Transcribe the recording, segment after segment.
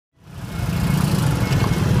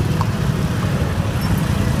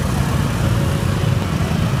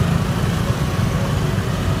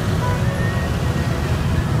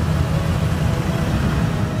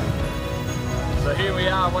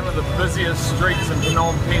streets in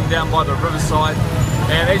Phnom Penh down by the riverside,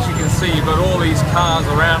 and as you can see, you've got all these cars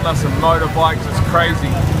around us and motorbikes. It's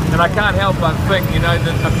crazy, and I can't help but think, you know,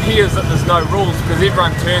 that it appears that there's no rules because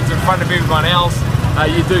everyone turns in front of everyone else.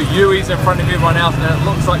 You do U's in front of everyone else, and it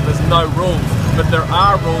looks like there's no rules. But there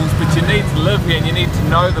are rules, but you need to live here and you need to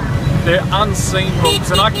know them. They're unseen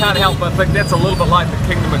rules, and I can't help but think that's a little bit like the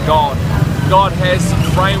kingdom of God. God has some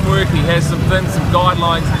framework, He has some things, some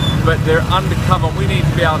guidelines, but they're undercover. We need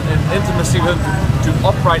to be out in intimacy with Him to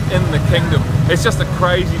operate in the kingdom. It's just a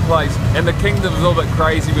crazy place, and the kingdom is a little bit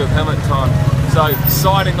crazy with Him at times. So,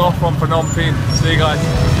 signing off from Phnom Penh. See you guys.